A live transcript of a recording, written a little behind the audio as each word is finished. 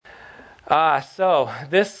So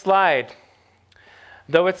this slide,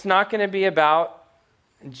 though it's not going to be about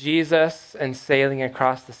Jesus and sailing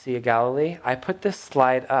across the Sea of Galilee, I put this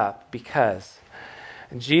slide up because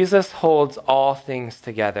Jesus holds all things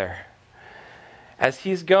together. As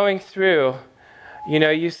he's going through,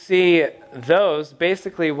 you see those,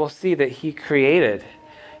 basically we'll see that he created.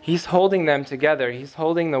 He's holding them together. He's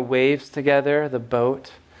holding the waves together, the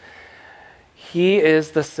boat. He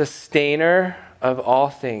is the sustainer of all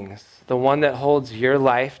things, the one that holds your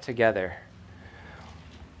life together.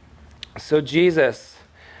 So Jesus,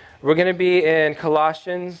 we're going to be in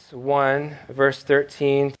Colossians 1, verse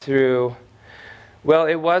 13 through, well,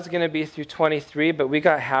 it was going to be through 23, but we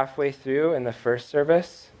got halfway through in the first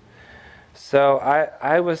service. So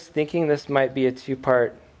I was thinking this might be a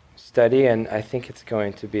two-part study, and I think it's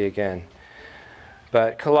going to be again.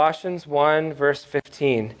 But Colossians 1, verse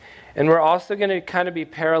 15. And we're also going to kind of be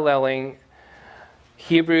paralleling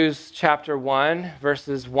Hebrews chapter 1,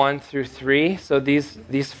 verses 1 through 3. So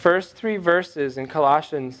these first three verses in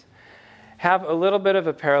Colossians have a little bit of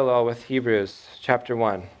a parallel with Hebrews chapter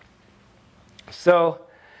 1. So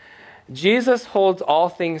Jesus holds all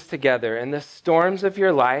things together. In the storms of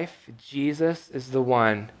your life, Jesus is the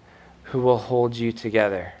one who will hold you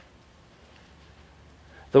together.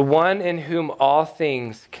 The one in whom all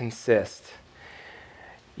things consist.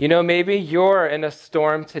 Maybe you're in a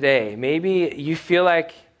storm today. Maybe you feel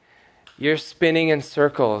like you're spinning in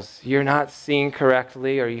circles. You're not seeing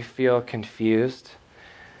correctly, or you feel confused.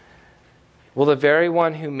 Well, the very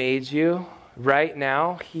one who made you right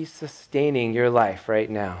now, he's sustaining your life right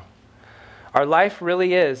now. Our life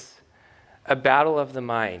really is a battle of the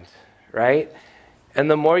mind, right? And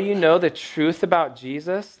the more you know the truth about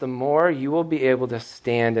Jesus, the more you will be able to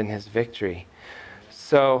stand in his victory.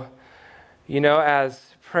 So, as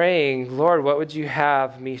praying, Lord, what would you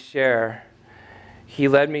have me share? He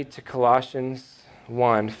led me to Colossians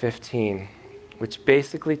 1:15, which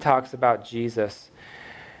basically talks about Jesus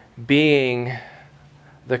being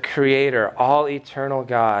the creator, all eternal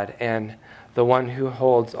God, and the one who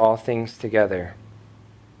holds all things together.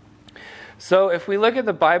 So if we look at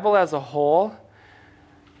the Bible as a whole,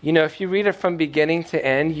 if you read it from beginning to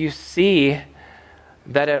end, you see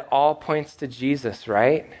that it all points to Jesus,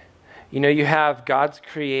 right? You have God's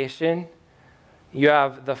creation, you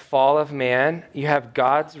have the fall of man, you have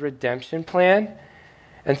God's redemption plan,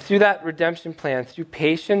 and through that redemption plan, through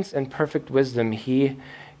patience and perfect wisdom, he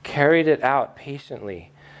carried it out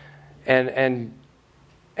patiently and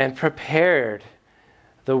prepared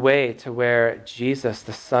the way to where Jesus,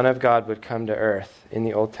 the Son of God, would come to earth in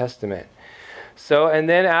the Old Testament. So, and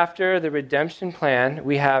then after the redemption plan,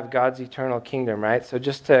 we have God's eternal kingdom, right? So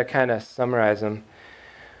just to kind of summarize them,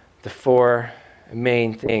 the four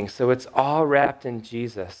main things. So it's all wrapped in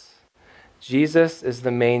Jesus. Jesus is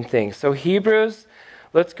the main thing. So Hebrews,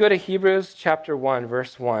 let's go to Hebrews chapter 1,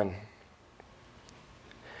 verse 1.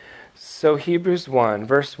 So Hebrews 1,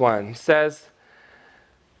 verse 1 says,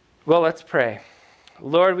 well, let's pray.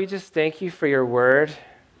 Lord, we just thank you for your word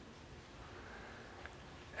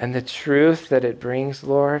and the truth that it brings,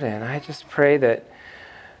 Lord. And I just pray that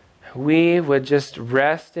we would just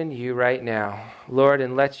rest in you right now, Lord,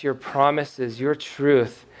 and let your promises, your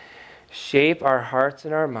truth, shape our hearts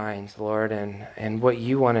and our minds, Lord, and what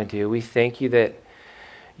you want to do. We thank you that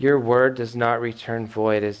your word does not return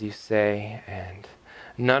void, as you say, and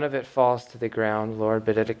none of it falls to the ground, Lord,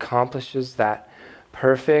 but it accomplishes that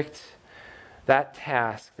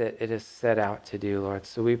task that it is set out to do, Lord.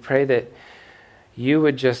 So we pray that you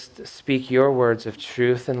would just speak your words of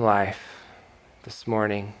truth and life this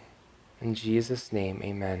morning. In Jesus' name,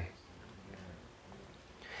 amen.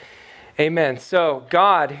 Amen. So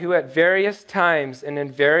God, who at various times and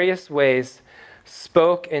in various ways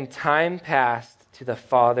spoke in time past to the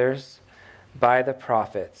fathers by the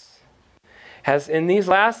prophets, has in these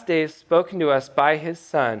last days spoken to us by his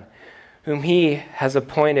Son, whom he has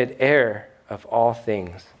appointed heir of all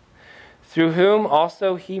things, through whom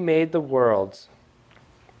also he made the worlds.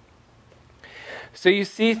 So you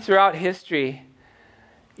see throughout history,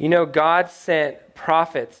 God sent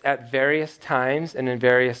prophets at various times and in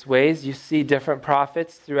various ways. You see different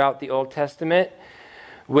prophets throughout the Old Testament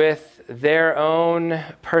with their own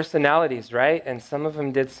personalities, right? And some of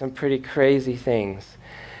them did some pretty crazy things.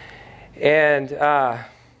 And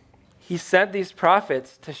he sent these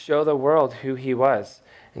prophets to show the world who he was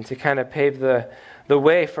and to kind of pave the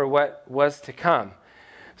way for what was to come.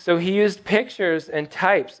 So he used pictures and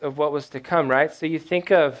types of what was to come, right? So you think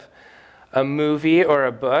of a movie or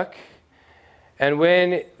a book, and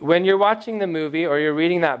when you're watching the movie or you're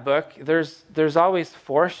reading that book, there's always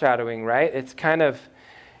foreshadowing, right? It's kind of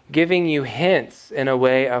giving you hints in a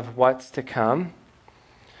way of what's to come.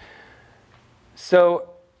 So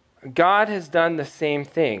God has done the same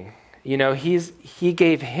thing. He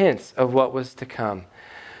gave hints of what was to come.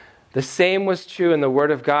 The same was true in the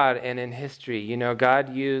Word of God and in history.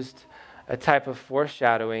 God used a type of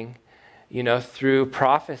foreshadowing, through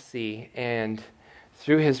prophecy and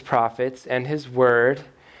through his prophets and his word.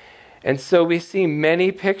 And so we see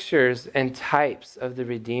many pictures and types of the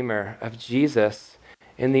Redeemer, of Jesus,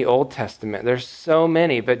 in the Old Testament. There's so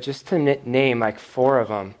many, but just to name like 4 of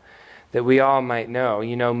them that we all might know.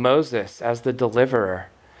 Moses as the deliverer.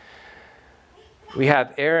 We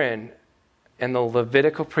have Aaron and the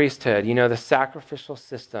Levitical priesthood, the sacrificial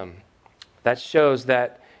system that shows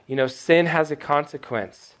that, sin has a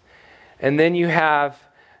consequence. And then you have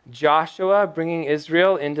Joshua bringing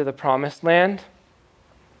Israel into the promised land.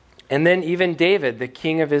 And then even David, the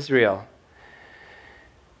king of Israel.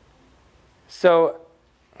 So,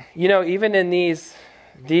 even in these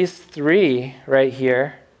 3 right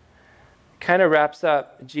here, kind of wraps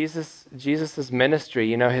up Jesus's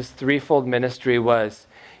ministry. His threefold ministry was,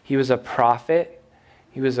 he was a prophet,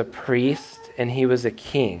 he was a priest, and he was a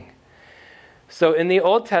king. So in the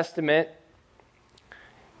Old Testament,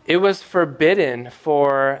 it was forbidden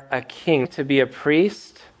for a king to be a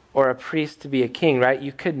priest or a priest to be a king, right?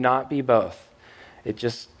 You could not be both. It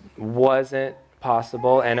just wasn't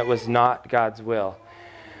possible, and it was not God's will.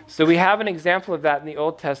 So we have an example of that in the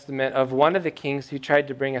Old Testament of one of the kings who tried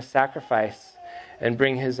to bring a sacrifice and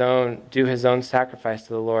do his own sacrifice to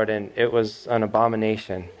the Lord, and it was an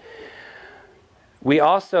abomination. We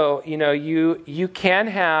also, you can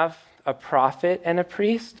have a prophet and a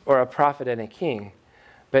priest, or a prophet and a king,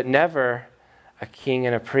 but never a king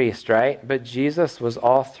and a priest, right? But Jesus was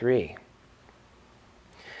all 3.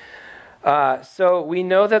 So we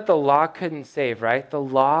know that the law couldn't save, right? The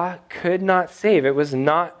law could not save. It was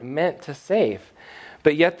not meant to save.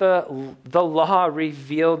 But yet the law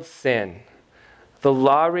revealed sin. The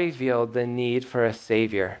law revealed the need for a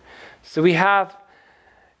Savior. So we have,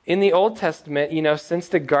 in the Old Testament, since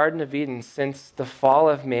the Garden of Eden, since the fall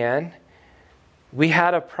of man, we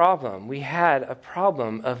had a problem. We had a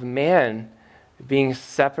problem of man being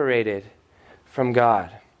separated from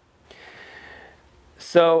God.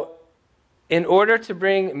 So, in order to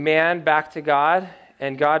bring man back to God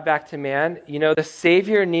and God back to man, the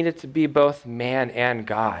Savior needed to be both man and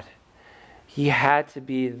God. He had to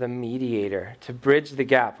be the mediator to bridge the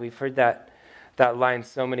gap. We've heard that line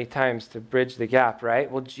so many times, to bridge the gap,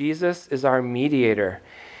 right? Well, Jesus is our mediator.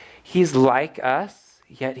 He's like us,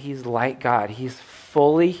 yet he's like God. He's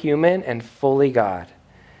fully human and fully God.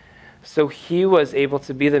 So he was able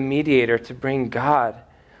to be the mediator to bring God,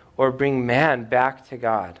 or bring man back to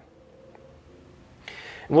God.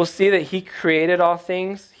 And we'll see that he created all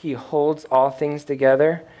things. He holds all things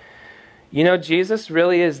together. Jesus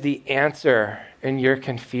really is the answer in your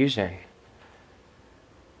confusion.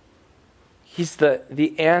 He's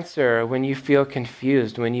the answer when you feel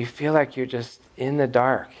confused, when you feel like you're just in the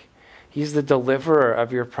dark. He's the deliverer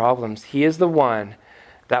of your problems. He is the one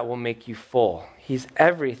that will make you full. He's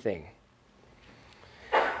everything.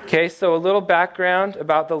 Okay, so a little background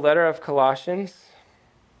about the letter of Colossians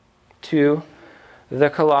to the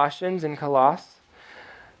Colossians in Colosse.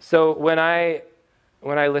 So when I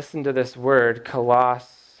listened to this word,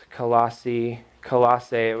 Colossae,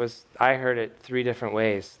 I heard it 3 different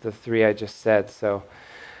ways, the 3 I just said. So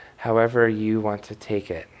however you want to take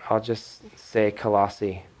it, I'll just say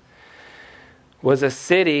Colossae. Was a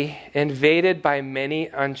city invaded by many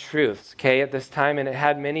untruths, at this time, and it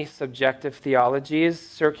had many subjective theologies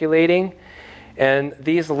circulating, and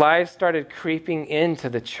these lies started creeping into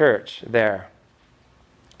the church there.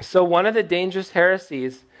 So one of the dangerous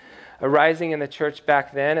heresies arising in the church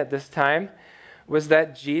back then at this time was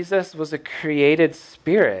that Jesus was a created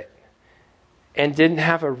spirit and didn't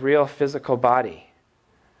have a real physical body.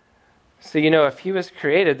 So, if he was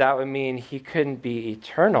created, that would mean he couldn't be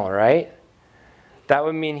eternal, right? That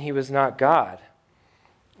would mean he was not God.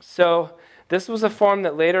 So this was a form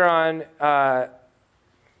that later on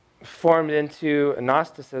formed into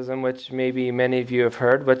Gnosticism, which maybe many of you have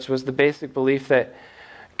heard, which was the basic belief that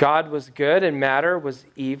God was good and matter was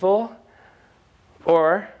evil,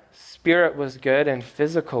 or spirit was good and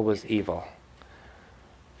physical was evil.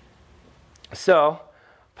 So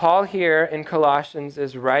Paul here in Colossians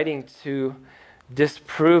is writing to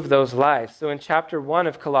disprove those lies. So in chapter 1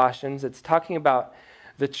 of Colossians, it's talking about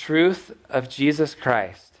the truth of Jesus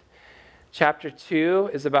Christ. Chapter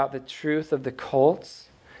 2 is about the truth of the cults.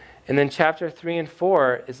 And then chapter 3 and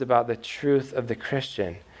 4 is about the truth of the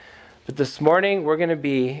Christian. But this morning, we're going to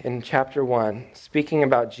be in chapter 1, speaking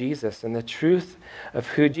about Jesus and the truth of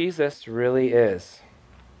who Jesus really is.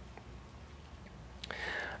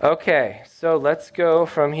 Okay, so let's go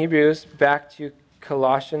from Hebrews back to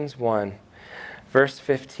Colossians 1, verse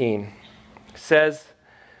 15. It says,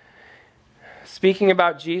 speaking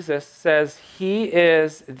about Jesus, says, He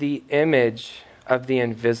is the image of the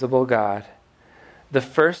invisible God, the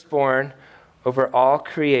firstborn over all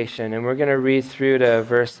creation. And we're going to read through to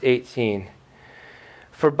verse 18.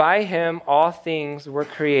 For by him all things were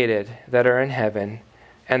created that are in heaven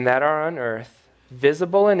and that are on earth,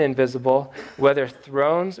 visible and invisible, whether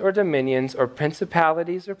thrones or dominions or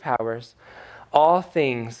principalities or powers, all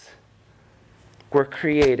things were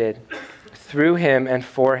created through him and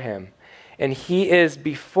for him. And he is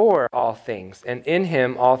before all things, and in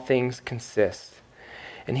him all things consist.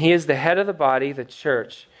 And he is the head of the body, the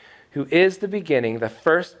church, who is the beginning, the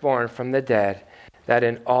firstborn from the dead, that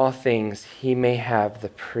in all things he may have the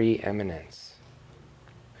preeminence.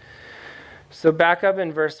 So back up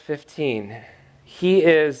in verse 15. He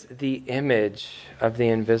is the image of the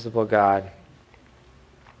invisible God.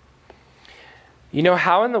 You know,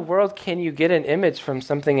 how in the world can you get an image from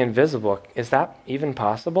something invisible? Is that even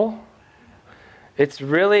possible? It's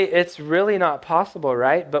really not possible,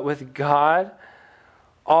 right? But with God,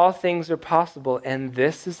 all things are possible, and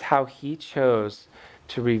this is how he chose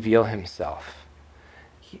to reveal himself.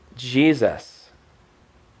 Jesus,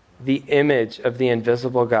 the image of the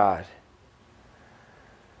invisible God.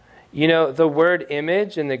 You know, the word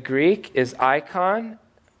image in the Greek is icon,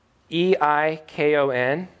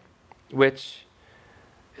 E-I-K-O-N, which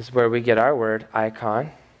is where we get our word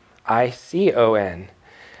icon, I-C-O-N.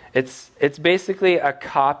 It's basically a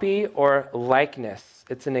copy or likeness.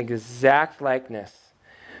 It's an exact likeness.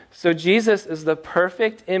 So Jesus is the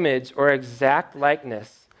perfect image or exact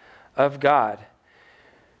likeness of God.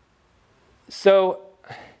 So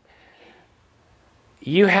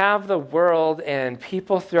you have the world and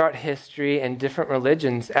people throughout history and different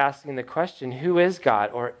religions asking the question, who is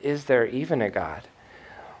God, or is there even a God?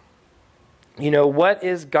 You know, what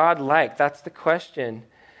is God like? That's the question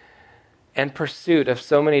and pursuit of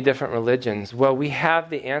so many different religions. Well, we have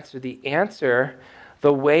the answer. The answer,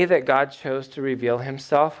 the way that God chose to reveal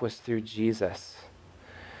himself was through Jesus.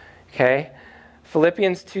 Okay?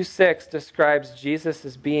 Philippians 2:6 describes Jesus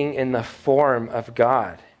as being in the form of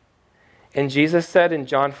God. And Jesus said in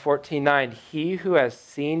John 14:9, he who has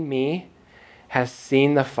seen me has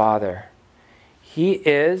seen the Father. He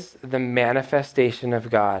is the manifestation of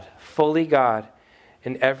God, fully God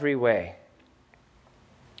in every way.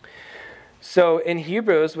 So in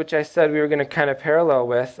Hebrews, which I said we were going to kind of parallel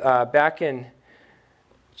with, back in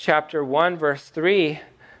chapter 1, verse 3,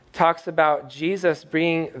 talks about Jesus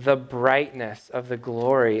being the brightness of the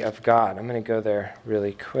glory of God. I'm going to go there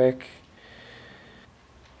really quick.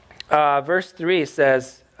 Verse 3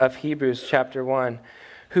 says of Hebrews chapter 1,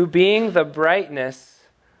 who being the brightness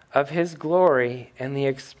of his glory and the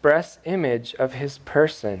express image of his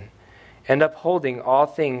person, and upholding all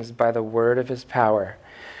things by the word of his power.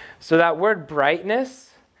 So that word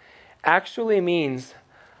brightness actually means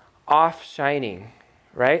off shining,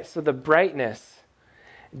 right? So the brightness,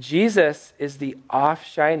 Jesus is the off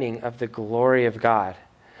shining of the glory of God.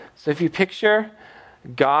 So if you picture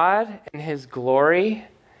God and his glory,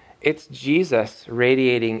 it's Jesus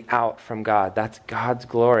radiating out from God. That's God's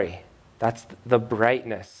glory. That's the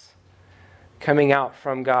brightness coming out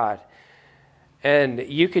from God. And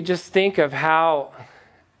you could just think of how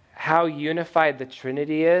unified the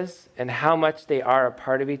Trinity is and how much they are a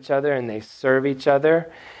part of each other and they serve each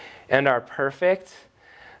other and are perfect,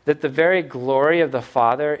 that the very glory of the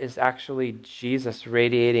Father is actually Jesus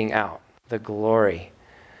radiating out the glory.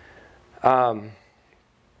 You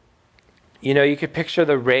know, you could picture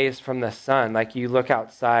the rays from the sun, like you look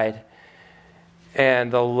outside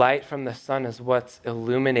and the light from the sun is what's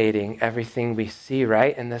illuminating everything we see,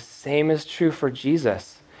 right? And the same is true for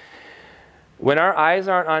Jesus. When our eyes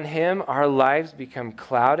aren't on him, our lives become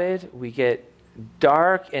clouded. We get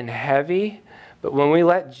dark and heavy. But when we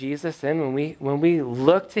let Jesus in, when we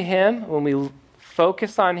look to him, when we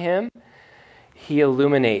focus on him, he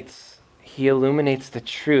illuminates. He illuminates the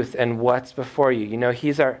truth and what's before you. You know,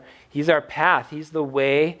 he's our path. He's the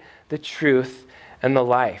way, the truth, and the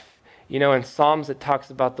life. You know, in Psalms it talks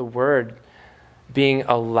about the word being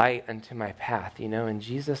a light unto my path, you know, and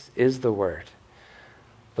Jesus is the word.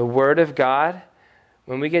 The word of God,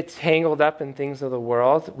 when we get tangled up in things of the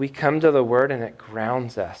world, we come to the word and it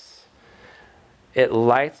grounds us. It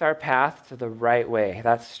lights our path to the right way,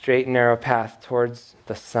 that straight and narrow path towards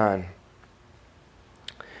the sun.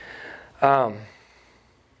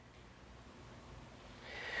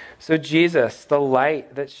 So Jesus, the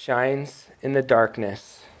light that shines in the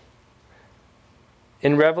darkness.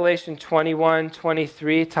 In Revelation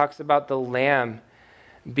 21:23, talks about the Lamb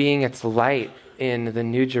being its light in the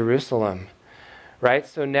New Jerusalem. Right?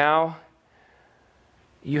 So now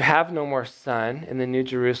you have no more sun in the New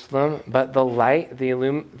Jerusalem, but the light, the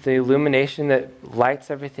illumination that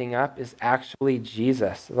lights everything up is actually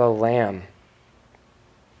Jesus, the Lamb.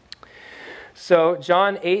 So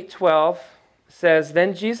John 8:12 says,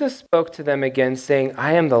 "Then Jesus spoke to them again, saying,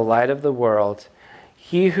 I am the light of the world.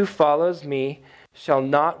 He who follows me shall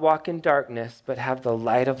not walk in darkness, but have the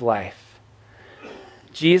light of life."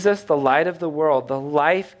 Jesus, the light of the world, the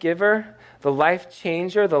life giver, the life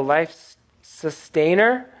changer, the life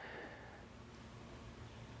sustainer.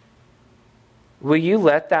 Will you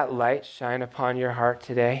let that light shine upon your heart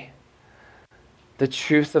today? The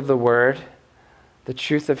truth of the Word, the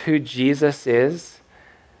truth of who Jesus is,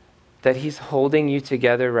 that He's holding you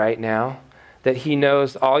together right now, that He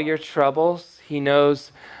knows all your troubles, He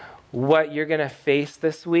knows what you're going to face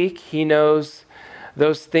this week, He knows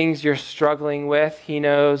those things you're struggling with, He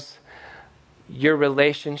knows your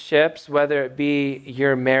relationships, whether it be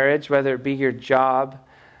your marriage, whether it be your job,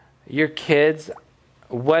 your kids,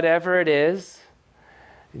 whatever it is,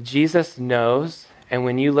 Jesus knows, and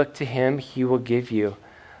when you look to Him, He will give you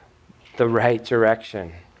the right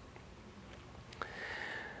direction.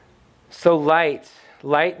 So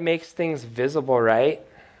light makes things visible, right?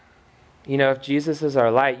 You know, if Jesus is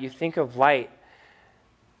our light, you think of light,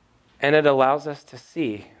 and it allows us to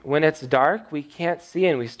see. When it's dark, we can't see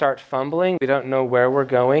and we start fumbling. We don't know where we're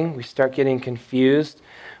going. We start getting confused.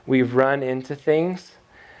 We run into things.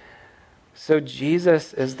 So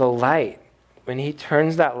Jesus is the light. When He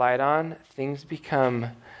turns that light on, things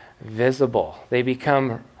become visible. They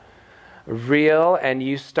become real, and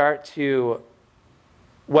you start to,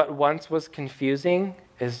 what once was confusing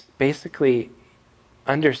is basically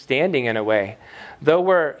understanding in a way.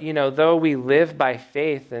 Though we live by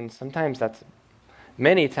faith, and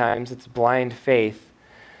many times it's blind faith,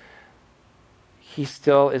 He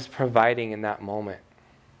still is providing in that moment.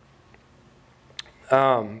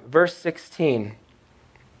 Verse 16.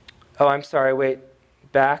 Oh, I'm sorry, wait.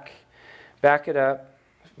 Back it up.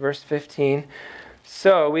 Verse 15.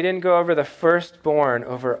 So, we didn't go over the firstborn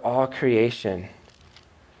over all creation.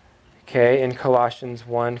 Okay, in Colossians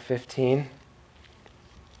 1:15.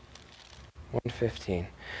 1:15.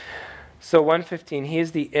 So 1:15, He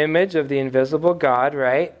is the image of the invisible God,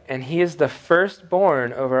 right? And He is the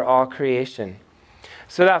firstborn over all creation.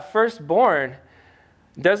 So that firstborn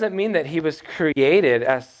doesn't mean that He was created,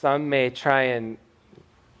 as some may try and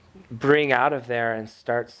bring out of there and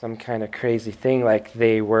start some kind of crazy thing like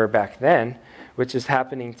they were back then, which is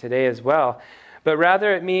happening today as well. But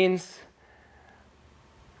rather it means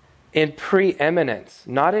in preeminence,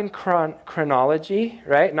 not in chronology,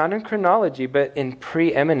 right? Not in chronology, but in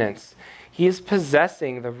preeminence. He is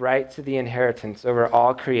possessing the right to the inheritance over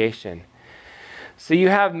all creation. So you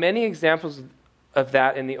have many examples of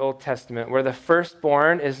that in the Old Testament, where the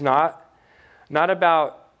firstborn is not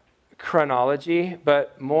about chronology,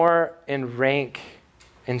 but more in rank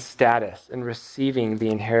and status and receiving the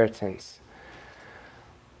inheritance.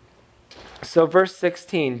 So verse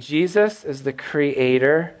 16, Jesus is the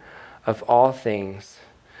creator of all things.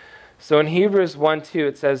 So in Hebrews 1:2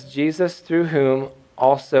 it says, Jesus through whom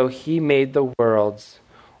also He made the worlds,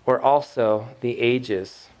 or also the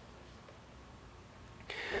ages.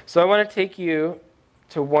 So I want to take you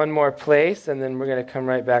to one more place, and then we're going to come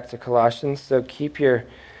right back to Colossians. So keep your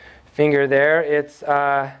finger there. It's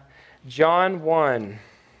John 1.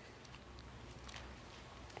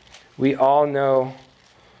 We all know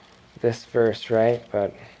this verse, right?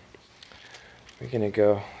 But we're going to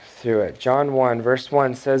go through it. John 1, verse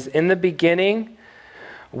 1 says, In the beginning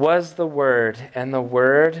was the Word, and the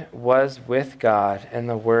Word was with God, and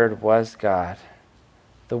the Word was God.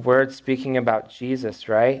 The Word speaking about Jesus,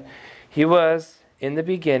 right? He was in the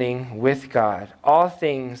beginning with God. All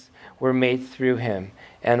things were made through Him,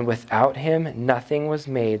 and without Him nothing was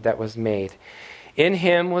made that was made. In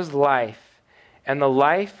Him was life, and the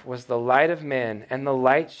life was the light of men, and the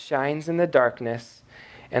light shines in the darkness,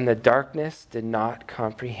 and the darkness did not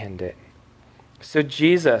comprehend it. So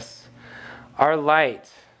Jesus, our light.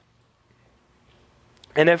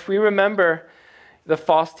 And if we remember, the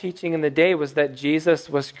false teaching in the day was that Jesus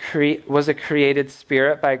was a created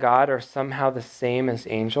spirit by God, or somehow the same as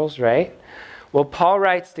angels, right? Well, Paul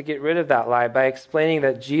writes to get rid of that lie by explaining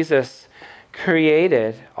that Jesus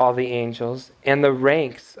created all the angels and the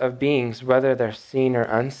ranks of beings, whether they're seen or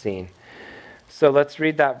unseen. So let's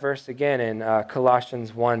read that verse again in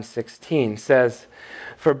Colossians 1:16. It says,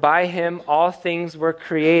 "For by him all things were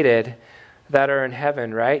created that are in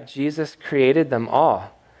heaven," right? Jesus created them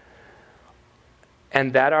all.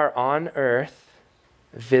 "And that are on earth,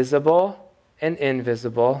 visible and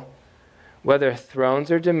invisible, whether thrones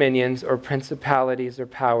or dominions or principalities or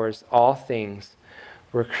powers, all things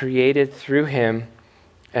were created through him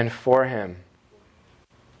and for him."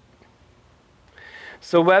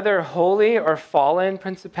 So whether holy or fallen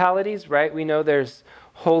principalities, right? We know there's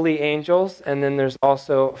holy angels, and then there's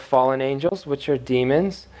also fallen angels, which are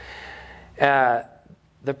demons.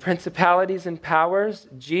 The principalities and powers,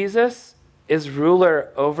 Jesus is ruler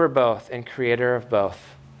over both and creator of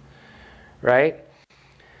both, right?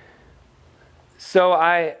 So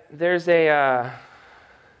there's a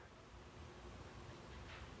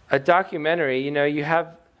documentary. You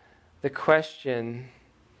have the question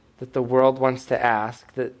that the world wants to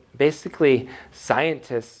ask, that basically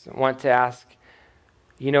scientists want to ask,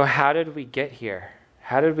 how did we get here?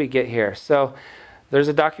 How did we get here? So there's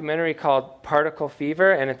a documentary called Particle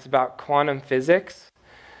Fever, and it's about quantum physics.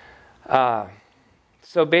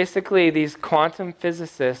 So basically these quantum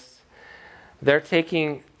physicists, they're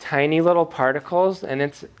taking tiny little particles, and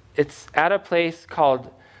it's at a place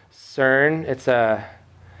called CERN.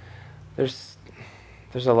 There's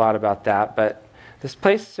a lot about that, but this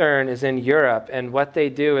place CERN is in Europe, and what they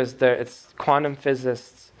do is it's quantum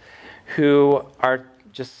physicists who are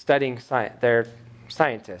just studying science. They're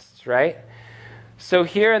scientists, right? So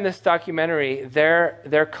here in this documentary,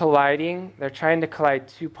 they're colliding. They're trying to collide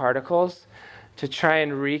two particles to try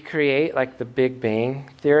and recreate like the Big Bang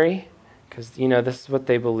theory, because this is what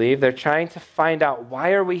they believe. They're trying to find out,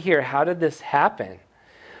 why are we here? How did this happen?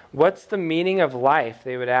 What's the meaning of life?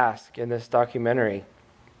 They would ask in this documentary.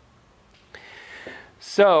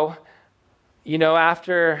 So,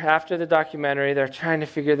 after the documentary, they're trying to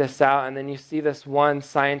figure this out, and then you see this one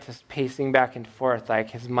scientist pacing back and forth, like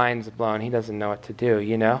his mind's blown. He doesn't know what to do,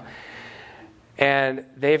 And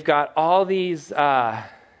they've got all these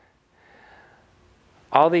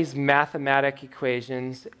mathematic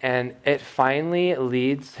equations, and it finally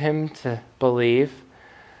leads him to believe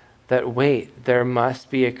that, wait, there must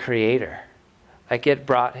be a creator. Like, it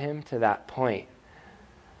brought him to that point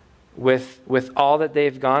with all that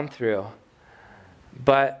they've gone through.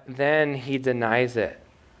 But then he denies it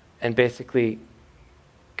and basically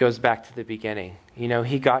goes back to the beginning.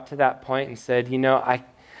 He got to that point and said,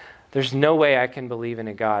 there's no way I can believe in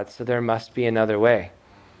a God, so there must be another way.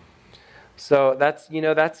 So that's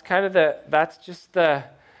just the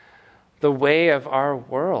way of our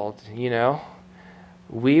world,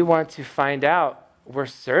 We want to find out. We're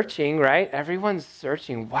searching, right? Everyone's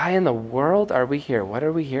searching. Why in the world are we here? What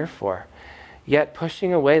are we here for? Yet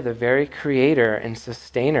pushing away the very creator and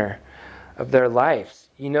sustainer of their lives.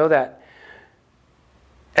 That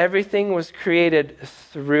everything was created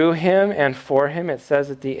through him and for him. It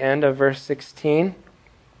says at the end of verse 16,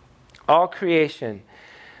 all creation,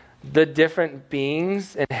 the different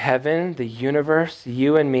beings in heaven, the universe,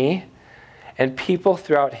 you and me, and people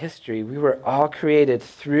throughout history, we were all created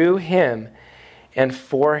through him and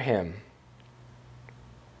for him.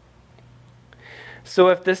 So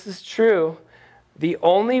if this is true, the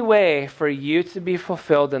only way for you to be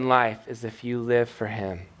fulfilled in life is if you live for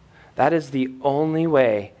him. That is the only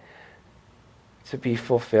way to be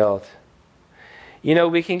fulfilled.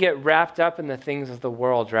 We can get wrapped up in the things of the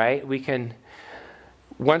world, right?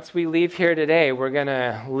 Once we leave here today, we're going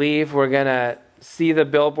to see the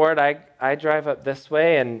billboard. I drive up this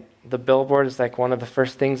way, and the billboard is like one of the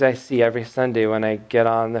first things I see every Sunday when I get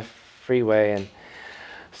on the freeway. And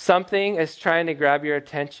something is trying to grab your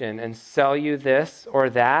attention and sell you this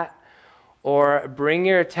or that, or bring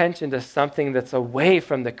your attention to something that's away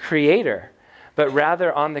from the Creator, but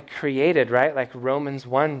rather on the created, right? Like Romans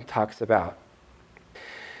 1 talks about.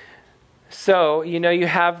 So, you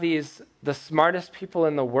have the smartest people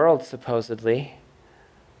in the world, supposedly,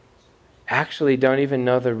 actually don't even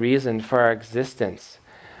know the reason for our existence.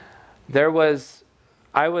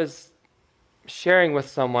 I was sharing with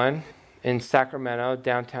someone in Sacramento,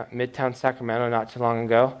 Midtown Sacramento, not too long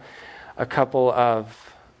ago, a couple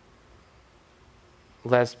of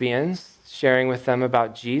lesbians, sharing with them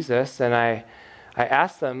about Jesus, and I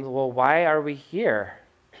asked them, well, why are we here?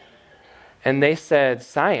 And they said,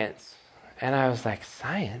 science. And I was like,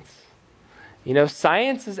 science?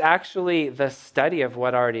 Science is actually the study of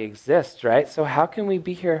what already exists, right? So how can we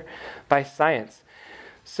be here by science?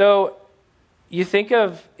 So you think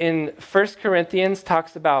of in 1 Corinthians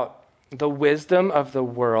talks about the wisdom of the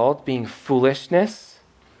world being foolishness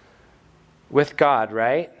with God,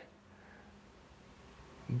 right?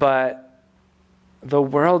 But the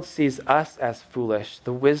world sees us as foolish,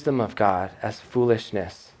 the wisdom of God as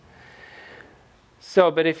foolishness.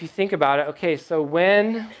 So, but if you think about it, okay, so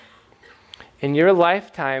when, in your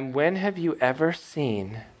lifetime, when have you ever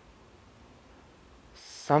seen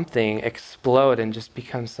something explode and just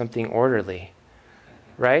become something orderly?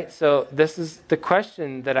 Right? So this is the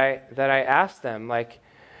question that I asked them. Like,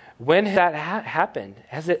 when has that happened?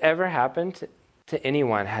 Has it ever happened to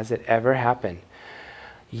anyone? Has it ever happened?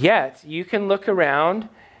 Yet, you can look around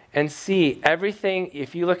and see everything.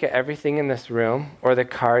 If you look at everything in this room, or the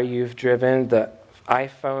car you've driven, the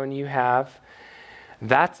iPhone you have,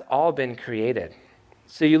 that's all been created.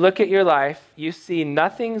 So you look at your life, you see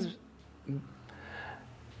nothing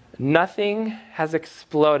has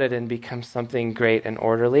exploded and become something great and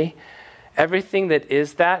orderly. Everything that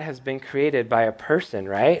is that has been created by a person,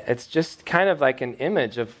 right? It's just kind of like an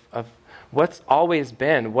image of what's always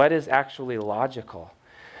been, what is actually logical.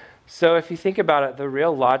 So if you think about it, the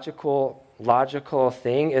real logical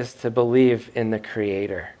thing is to believe in the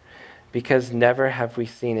Creator, because never have we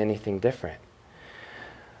seen anything different.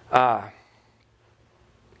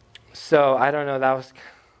 So I don't know,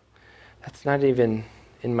 that's not even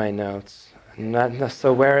in my notes.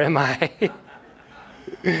 So where am I?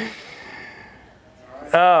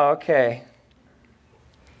 Oh, okay.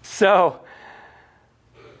 So,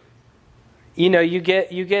 you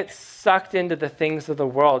get sucked into the things of the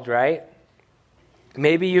world, right?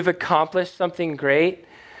 Maybe you've accomplished something great,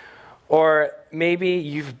 or maybe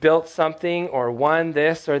you've built something or won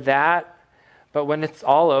this or that, but when it's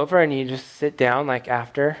all over and you just sit down, like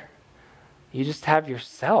after, you just have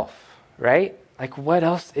yourself, right? Like, what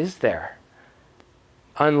else is there?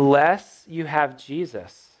 Unless you have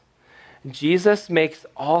Jesus. Jesus makes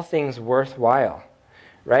all things worthwhile,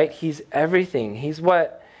 right? He's everything.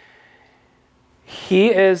 He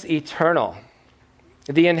is eternal.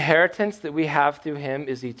 The inheritance that we have through him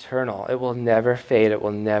is eternal. It will never fade. It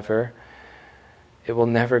will never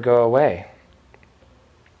go away.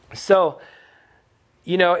 So,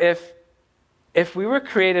 if we were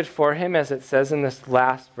created for him, as it says in this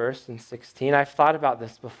last verse in 16, I've thought about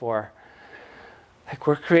this before. Like,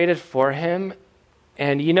 we're created for him,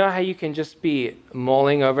 and you know how you can just be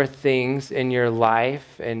mulling over things in your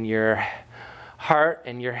life and your heart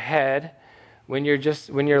and your head when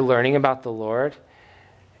you're learning about the Lord.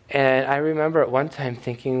 And I remember at one time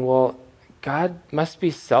thinking, well, God must be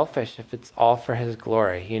selfish if it's all for his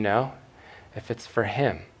glory, if it's for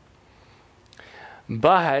him.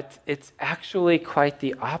 But it's actually quite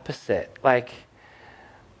the opposite. Like,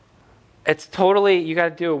 it's totally, you got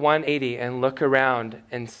to do a 180 and look around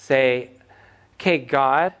and say, okay,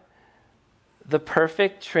 God, the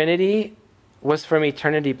perfect Trinity was from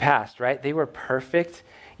eternity past, right? They were perfect,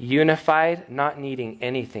 unified, not needing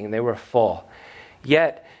anything. They were full.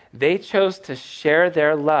 Yet, they chose to share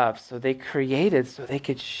their love, so they created so they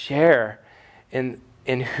could share in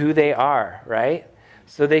who they are, right?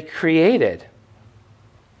 So they created.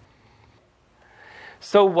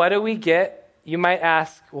 So what do we get? You might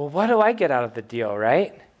ask, well, what do I get out of the deal,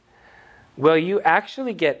 right? Well, you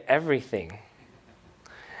actually get everything.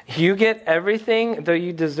 You get everything, though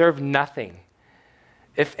you deserve nothing.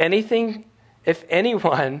 If anyone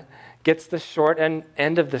gets the short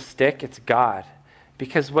end of the stick, it's God.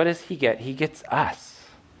 Because what does he get? He gets us,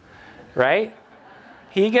 right?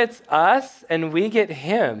 He gets us and we get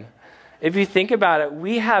him. If you think about it,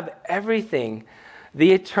 we have everything.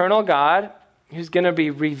 The eternal God, who's going to be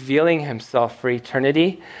revealing himself for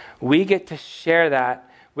eternity, we get to share that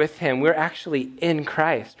with him. We're actually in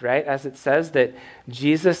Christ, right? As it says that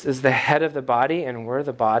Jesus is the head of the body and we're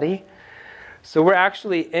the body. So we're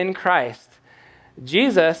actually in Christ.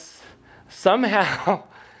 Jesus, somehow,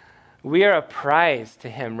 we are a prize to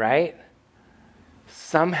him, right?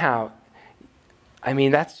 Somehow. I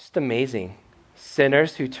mean, that's just amazing.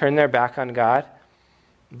 Sinners who turn their back on God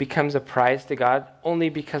becomes a prize to God only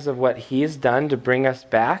because of what he's done to bring us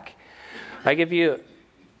back. Like, if you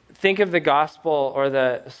think of the gospel or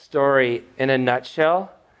the story in a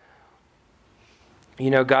nutshell,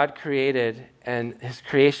 God created and his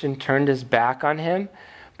creation turned his back on him,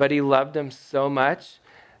 but he loved him so much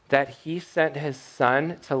that he sent his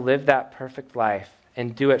son to live that perfect life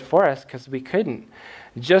and do it for us because we couldn't,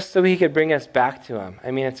 just so he could bring us back to him.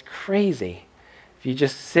 I mean, it's crazy. If you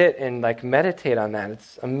just sit and meditate on that,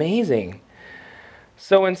 it's amazing.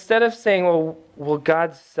 So instead of saying, well,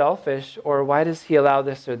 God's selfish, or why does he allow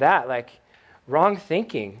this or that? Wrong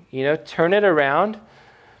thinking. Turn it around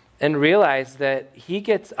and realize that he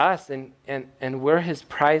gets us and we're his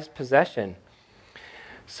prized possession.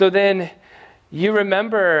 So then you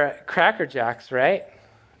remember Cracker Jacks, right?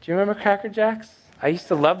 Do you remember Cracker Jacks? I used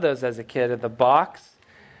to love those as a kid, at the box.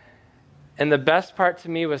 And the best part to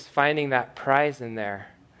me was finding that prize in there.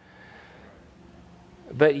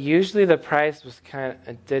 But usually the prize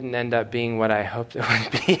it didn't end up being what I hoped it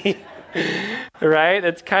would be. Right?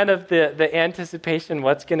 It's kind of the anticipation,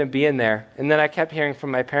 what's going to be in there. And then I kept hearing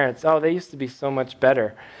from my parents, oh, they used to be so much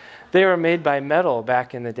better. They were made by metal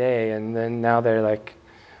back in the day, and then now they're like...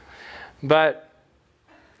 But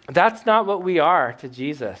that's not what we are to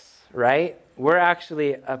Jesus, right? We're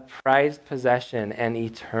actually a prized possession and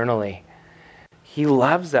eternally. He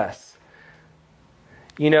loves us.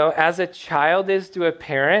 You know, as a child is to a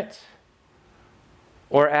parent,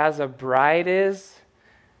 or as a bride is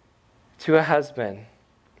to a husband,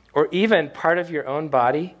 or even part of your own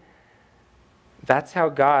body, that's how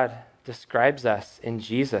God describes us in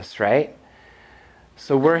Jesus, right?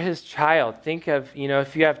 So we're his child. Think of,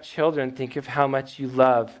 if you have children, think of how much you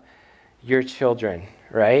love your children,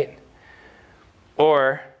 right?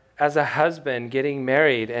 Or as a husband getting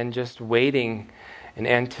married and just waiting and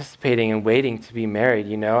anticipating and waiting to be married,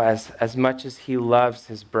 as much as he loves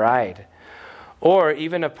his bride. Or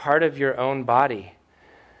even a part of your own body.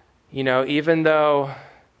 Even though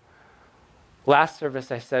last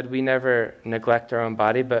service I said we never neglect our own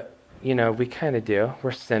body, but, we kind of do.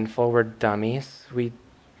 We're sinful. We're dummies. We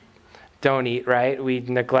don't eat right. We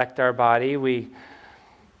neglect our body. We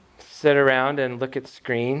sit around and look at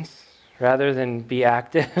screens rather than be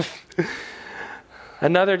active.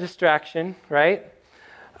 Another distraction, right?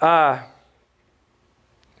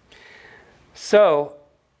 So,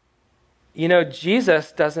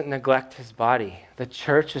 Jesus doesn't neglect his body. The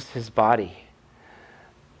church is his body.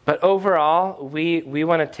 But overall, we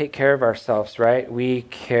want to take care of ourselves, right? We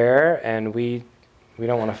care and we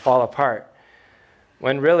don't want to fall apart.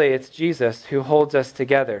 When really it's Jesus who holds us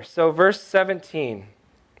together. So verse 17.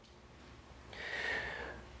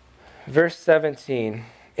 Verse 17.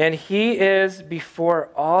 And he is before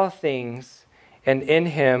all things, and in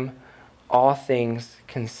him all things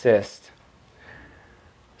consist.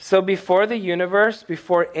 So before the universe,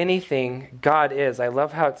 before anything, God is. I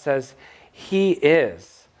love how it says he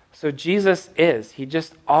is. So Jesus is. He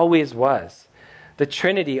just always was. The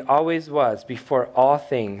Trinity always was before all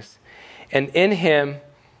things. And in him,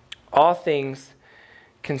 all things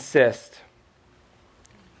consist.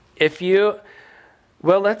 Let's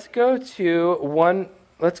go to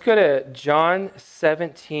John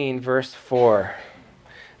 17, verse 4.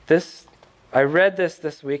 I read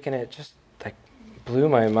this week and it just blew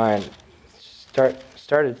my mind.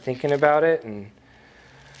 Started thinking about it, and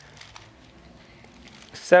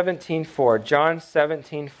 17:4, John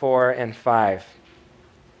 17:4 and 5.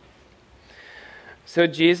 So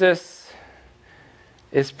Jesus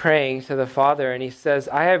is praying to the Father, and he says,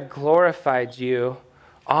 I have glorified you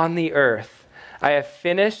on the earth. I have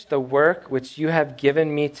finished the work which you have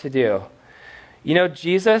given me to do.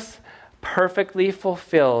 Jesus perfectly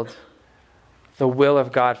fulfilled the will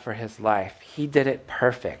of God for his life. He did it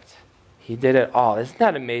perfect. He did it all. Isn't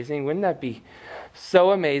that amazing? Wouldn't that be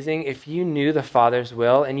so amazing if you knew the Father's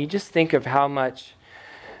will and you just think of how much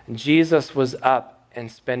Jesus was up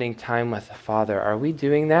and spending time with the Father? Are we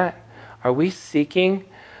doing that? Are we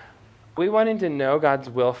wanting to know God's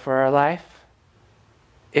will for our life?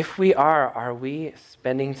 If we are we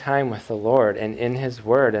spending time with the Lord and in his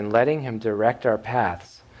word and letting him direct our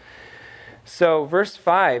paths? So verse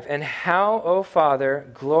 5, and now, O Father,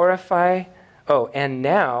 glorify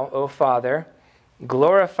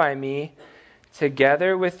me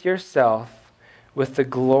together with yourself with the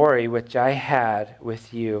glory which I had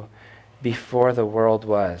with you before the world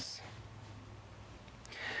was.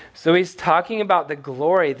 So he's talking about the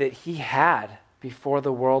glory that he had before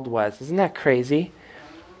the world was. Isn't that crazy?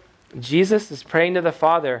 Jesus is praying to the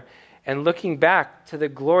Father and looking back to the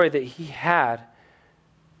glory that he had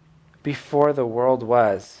before the world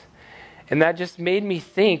was. And that just made me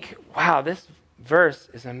think, wow, this verse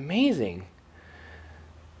is amazing.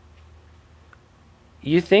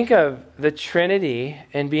 You think of the Trinity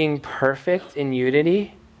and being perfect in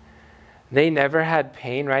unity. They never had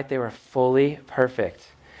pain, right? They were fully perfect.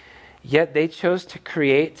 Yet they chose to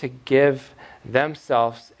create, to give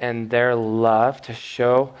themselves and their love, to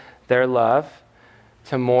show their love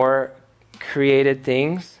to more created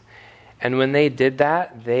things. And when they did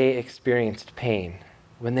that, they experienced pain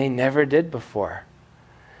when they never did before.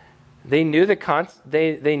 They knew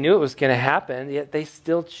they knew it was going to happen, yet they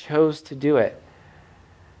still chose to do it.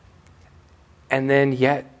 And then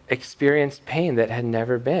yet experienced pain that had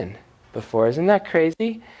never been before. Isn't that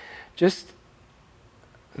crazy? Just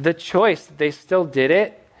the choice, they still did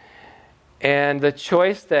it, and the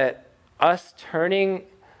choice that us turning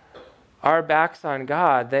our backs on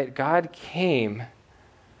God, that God came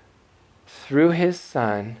through his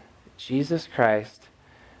Son, Jesus Christ,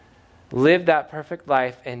 lived that perfect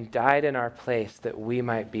life and died in our place that we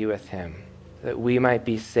might be with him, that we might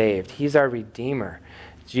be saved. He's our Redeemer.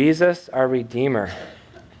 Jesus, our Redeemer.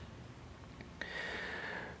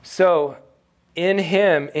 So, in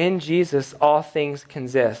him, in Jesus, all things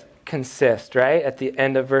consist, right? At the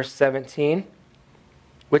end of verse 17,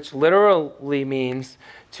 which literally means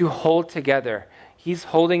to hold together. He's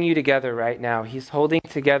holding you together right now. He's holding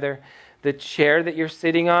together the chair that you're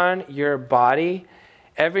sitting on, your body,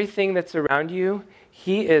 everything that's around you.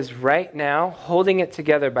 He is right now holding it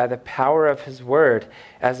together by the power of his word,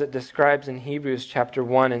 as it describes in Hebrews chapter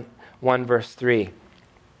 1 and 1 verse 3.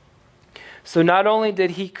 So not only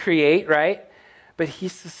did he create, right, but he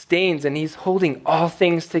sustains, and he's holding all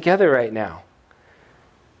things together right now.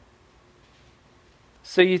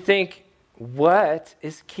 So you think, what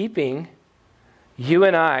is keeping you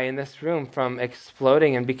and I in this room from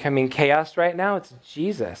exploding and becoming chaos right now? It's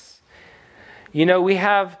Jesus. You know, we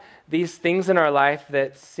have these things in our life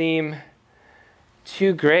that seem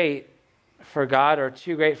too great for God or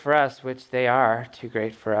too great for us, which they are too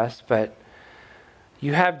great for us, but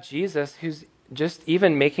you have Jesus who's just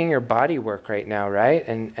even making your body work right now, right?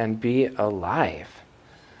 And be alive.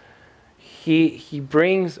 He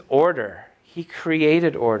brings order. He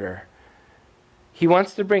created order. He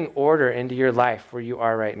wants to bring order into your life where you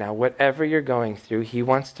are right now. Whatever you're going through, he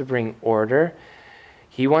wants to bring order.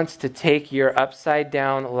 He wants to take your upside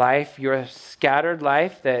down life, your scattered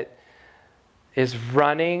life that is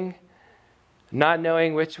running, not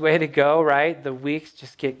knowing which way to go, right? The weeks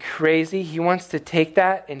just get crazy. He wants to take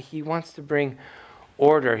that and he wants to bring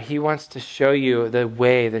order. He wants to show you the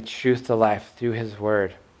way, the truth to life through his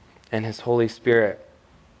word and his Holy Spirit.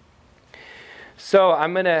 So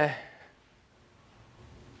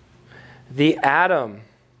the atom.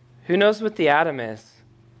 Who knows what the atom is?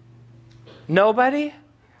 Nobody?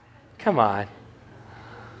 Come on.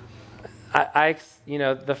 I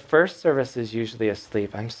the first service is usually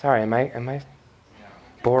asleep. I'm sorry. Am I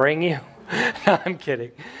boring you? No, I'm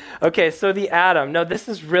kidding. Okay, so the atom. No, this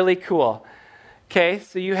is really cool. Okay,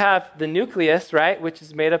 so you have the nucleus, right, which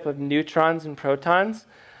is made up of neutrons and protons,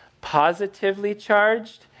 positively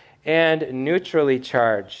charged and neutrally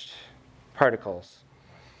charged particles.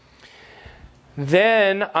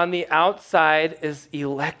 Then on the outside is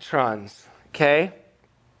electrons, okay?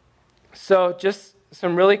 So just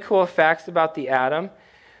some really cool facts about the atom.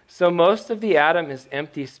 So most of the atom is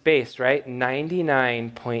empty space, right?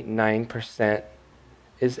 99.9%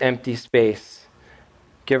 is empty space,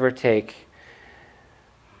 give or take.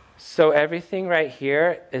 So everything right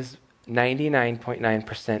here is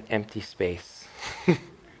 99.9% empty space.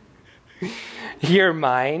 Your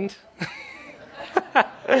mind.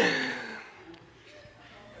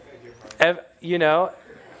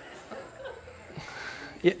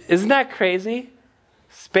 Isn't that crazy?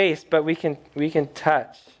 Space, but we can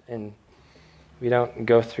touch and we don't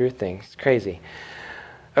go through things. It's crazy.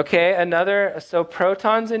 Okay, so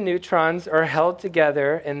protons and neutrons are held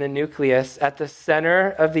together in the nucleus at the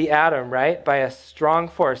center of the atom, right? By a strong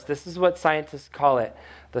force. This is what scientists call it,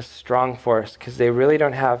 the strong force, because they really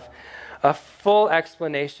don't have a full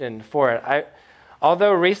explanation for it.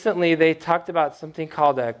 Although recently they talked about something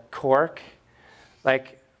called a quark,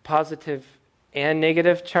 like positive and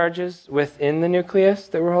negative charges within the nucleus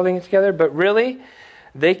that were holding it together. But really,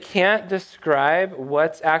 they can't describe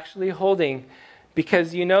what's actually holding,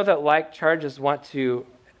 because you know that like charges want to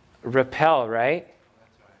repel, right?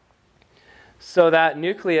 So that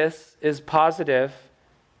nucleus is positive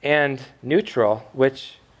and neutral,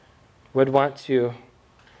 which would want to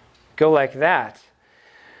go like that.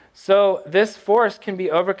 So this force can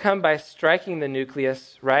be overcome by striking the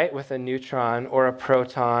nucleus, right, with a neutron or a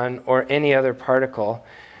proton or any other particle,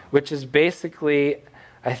 which is basically,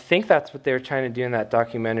 I think that's what they were trying to do in that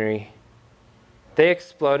documentary. They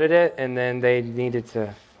exploded it, and then they did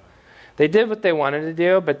what they wanted to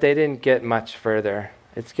do, but they didn't get much further.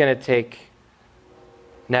 It's going to take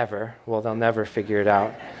they'll never figure it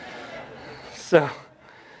out. So,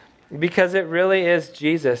 because it really is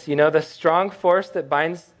Jesus. You know, the strong force that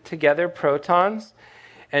binds together protons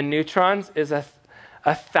and neutrons is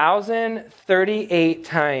 1,038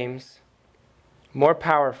 times more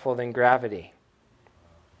powerful than gravity.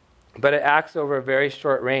 But it acts over a very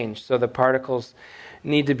short range, so the particles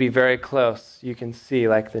need to be very close. You can see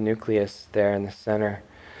like the nucleus there in the center.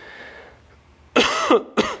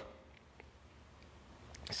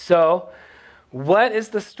 So, what is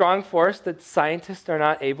the strong force that scientists are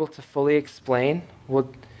not able to fully explain? Well,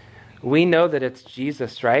 We know that it's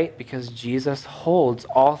Jesus, right? Because Jesus holds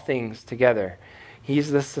all things together.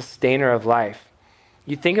 He's the sustainer of life.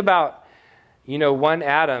 You think about, one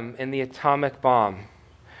atom in the atomic bomb,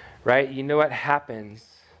 right? You know what happens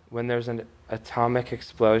when there's an atomic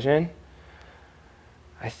explosion?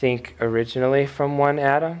 I think originally from one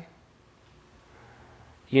atom.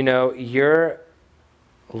 Your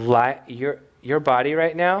body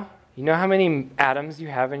right now, you know how many atoms you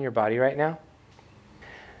have in your body right now?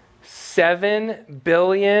 7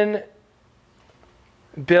 billion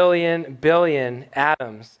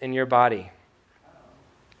atoms in your body.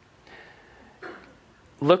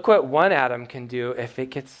 Look what one atom can do if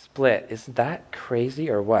it gets split. Isn't that crazy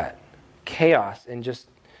or what? Chaos, and just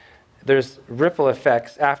there's ripple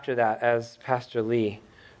effects after that, as Pastor Lee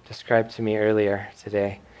described to me earlier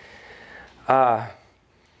today.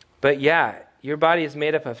 But yeah, your body is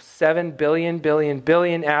made up of 7 billion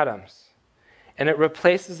atoms, and it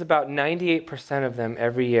replaces about 98% of them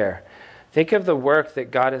every year. Think of the work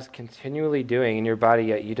that God is continually doing in your body,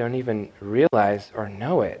 yet you don't even realize or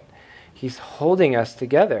know it. He's holding us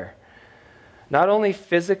together. Not only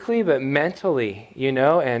physically, but mentally,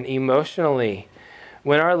 and emotionally.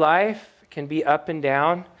 When our life can be up and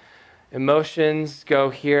down, emotions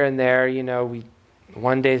go here and there,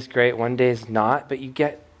 one day's great, one day's not, but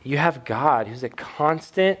you have God who's a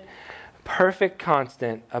constant, perfect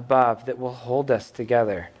constant above that will hold us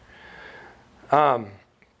together. So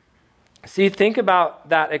you think about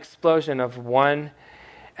that explosion of one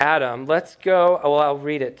atom. Let's go, I'll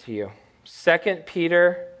read it to you. 2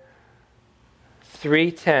 Peter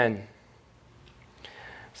 3:10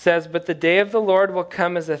 says, "But the day of the Lord will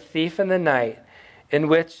come as a thief in the night, in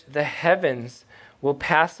which the heavens will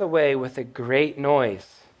pass away with a great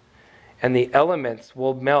noise, and the elements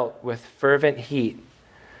will melt with fervent heat.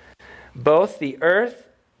 Both the earth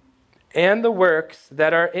and the works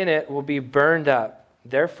that are in it will be burned up.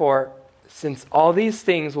 Therefore, since all these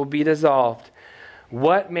things will be dissolved,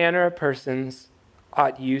 what manner of persons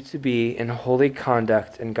ought you to be in holy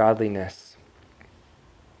conduct and godliness?"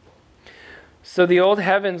 So the old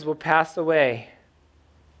heavens will pass away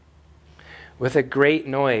with a great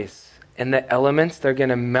noise, and the elements, they're going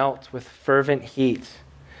to melt with fervent heat,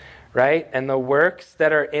 right? And the works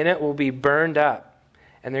that are in it will be burned up,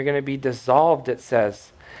 and they're going to be dissolved, it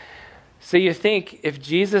says. So you think, if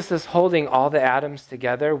Jesus is holding all the atoms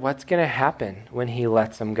together, what's going to happen when he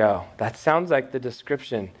lets them go? That sounds like the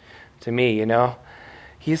description to me,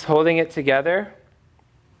 He's holding it together,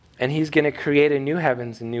 and he's going to create a new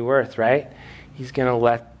heavens and new earth, right? He's going to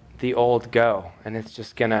let the old go, and it's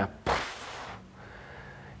just going to...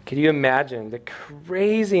 Can you imagine the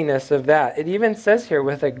craziness of that? It even says here,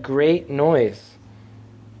 with a great noise.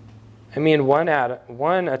 I mean, one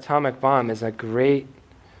atomic bomb is a great...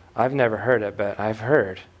 I've never heard it, but I've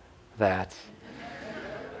heard that.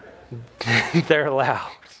 They're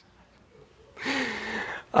loud.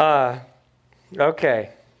 Okay.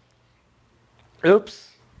 Oops,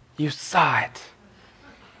 you saw it.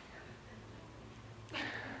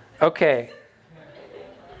 Okay.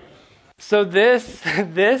 So this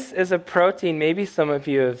is a protein. Maybe some of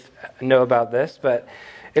you know about this, but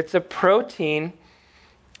it's a protein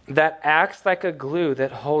that acts like a glue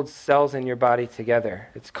that holds cells in your body together.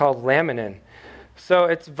 It's called laminin. So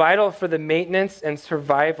it's vital for the maintenance and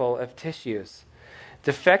survival of tissues.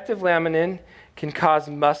 Defective laminin can cause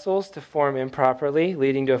muscles to form improperly,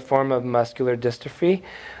 leading to a form of muscular dystrophy.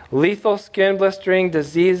 Lethal skin blistering,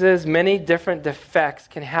 diseases, many different defects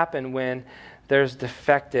can happen when there's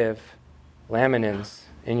defective laminins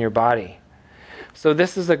in your body. So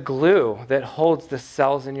this is a glue that holds the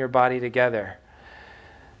cells in your body together.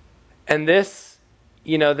 And this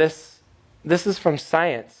is from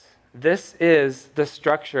science. This is the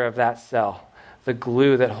structure of that cell, the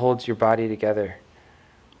glue that holds your body together,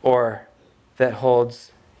 or that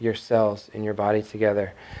holds your cells in your body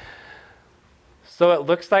together. So it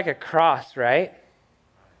looks like a cross, right?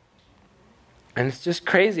 And it's just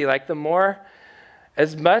crazy. Like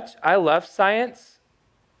as much, I love science,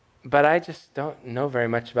 but I just don't know very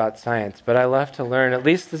much about science. But I love to learn at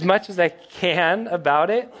least as much as I can about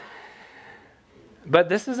it. But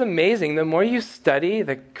this is amazing. The more you study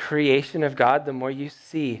the creation of God, the more you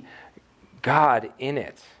see God in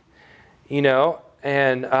it.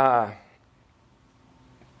 And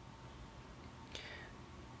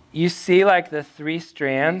you see like the three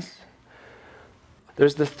strands.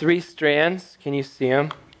 There's the three strands. Can you see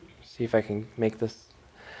them? See if I can make this.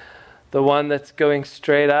 The one that's going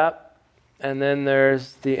straight up, and then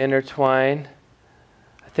there's the intertwine.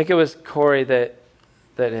 I think it was Corey that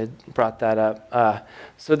had brought that up.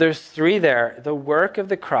 So there's three there. The work of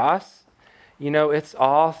the cross, it's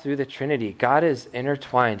all through the Trinity. God is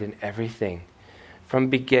intertwined in everything from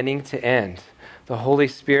beginning to end. The Holy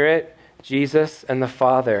Spirit, Jesus, and the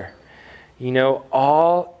Father.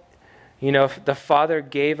 The Father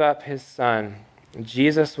gave up his Son.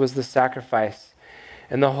 Jesus was the sacrifice.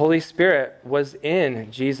 And the Holy Spirit was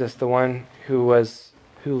in Jesus, the one who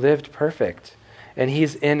lived perfect. And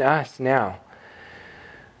he's in us now.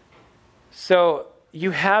 So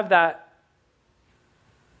you have that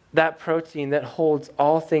protein that holds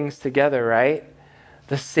all things together, right?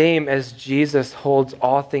 The same as Jesus holds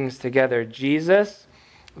all things together. Jesus,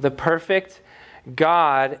 the perfect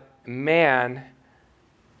God, man,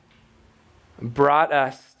 brought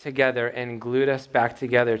us together and glued us back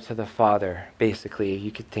together to the Father. Basically,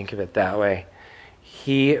 you could think of it that way.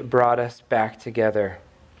 He brought us back together.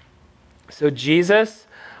 So Jesus,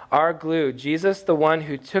 our glue, Jesus, the one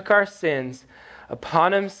who took our sins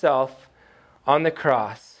upon himself on the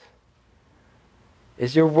cross.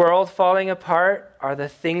 Is your world falling apart? Are the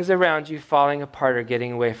things around you falling apart or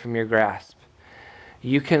getting away from your grasp?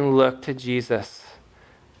 You can look to Jesus.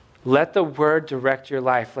 Let the Word direct your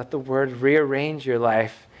life. Let the Word rearrange your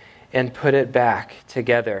life and put it back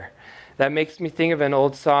together. That makes me think of an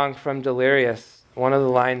old song from Delirious. One of the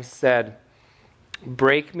lines said,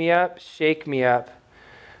 "Break me up, shake me up,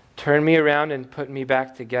 turn me around and put me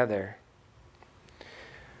back together."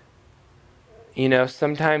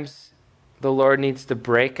 Sometimes the Lord needs to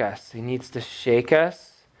break us. He needs to shake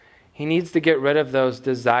us. He needs to get rid of those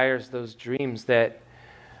desires, those dreams that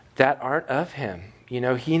aren't of him.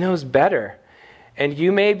 He knows better. And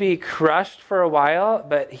you may be crushed for a while,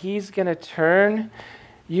 but he's going to turn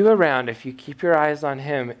you around if you keep your eyes on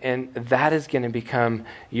him. And that is going to become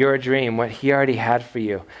your dream, what he already had for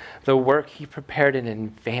you. The work he prepared in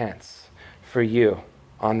advance for you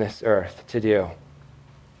on this earth to do.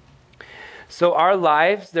 So our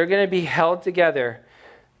lives, they're going to be held together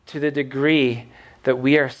to the degree that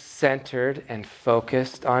we are centered and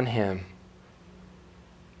focused on him.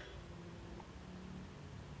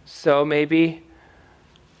 So maybe,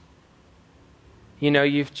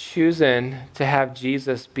 you've chosen to have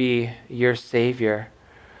Jesus be your Savior.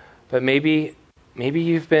 But maybe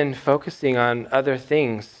you've been focusing on other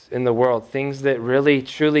things in the world, things that really,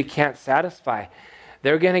 truly can't satisfy.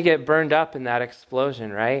 They're going to get burned up in that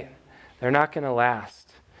explosion, right? They're not going to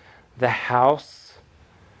last. The house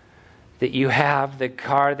that you have, the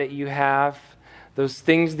car that you have, those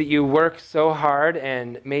things that you work so hard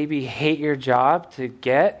and maybe hate your job to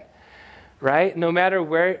get, right? No matter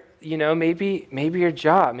where, maybe your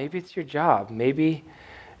job, maybe it's your job, maybe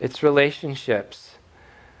it's relationships.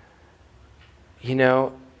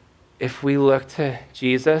 If we look to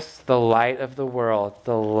Jesus, the light of the world,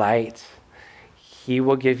 the light, he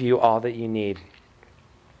will give you all that you need.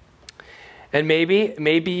 And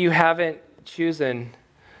maybe you haven't chosen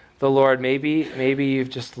the Lord. Maybe you've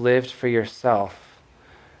just lived for yourself,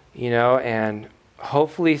 and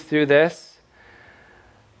hopefully through this,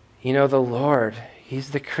 the Lord, he's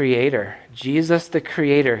the creator. Jesus, the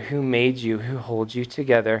creator who made you, who holds you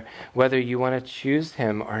together, whether you want to choose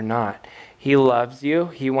him or not. He loves you.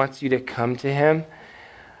 He wants you to come to him,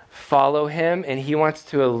 follow him, and he wants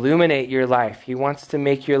to illuminate your life. He wants to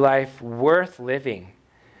make your life worth living.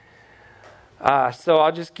 So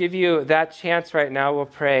I'll just give you that chance right now. We'll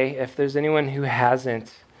pray. If there's anyone who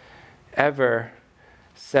hasn't ever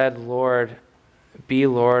said, "Lord, be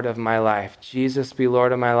Lord of my life. Jesus, be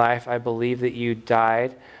Lord of my life. I believe that you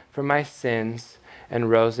died for my sins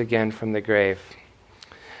and rose again from the grave."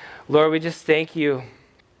 Lord, we just thank you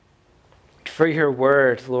for your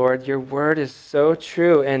word, Lord. Your word is so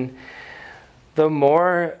true. And the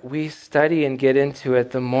more we study and get into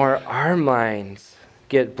it, the more our minds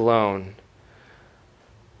get blown.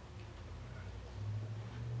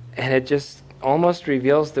 And it just almost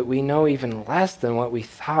reveals that we know even less than what we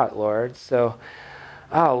thought, Lord. So,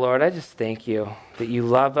 Lord, I just thank you that you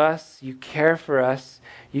love us, you care for us,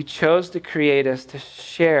 you chose to create us to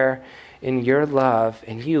share in your love,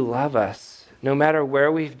 and you love us no matter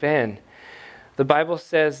where we've been. The Bible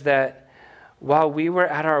says that while we were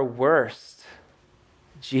at our worst,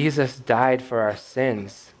 Jesus died for our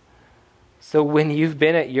sins. So when you've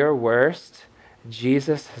been at your worst,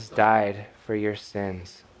 Jesus has died for your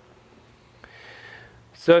sins.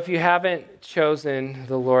 So if you haven't chosen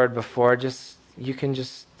the Lord before, you can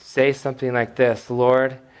just say something like this: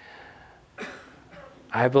 "Lord,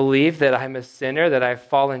 I believe that I'm a sinner, that I've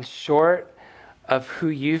fallen short of who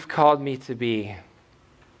you've called me to be.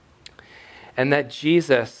 And that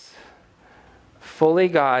Jesus, fully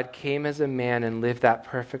God, came as a man and lived that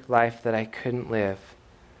perfect life that I couldn't live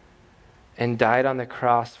and died on the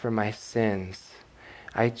cross for my sins.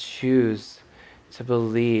 I choose to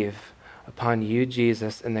believe upon you,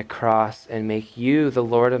 Jesus, and the cross, and make you the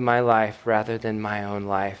Lord of my life rather than my own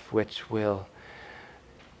life, which will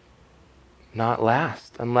not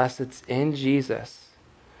last unless it's in Jesus.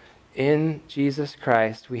 In Jesus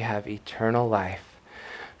Christ, we have eternal life.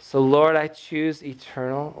 So, Lord, I choose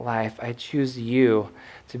eternal life. I choose you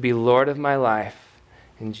to be Lord of my life.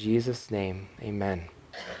 In Jesus' name, amen.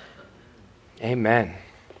 Amen.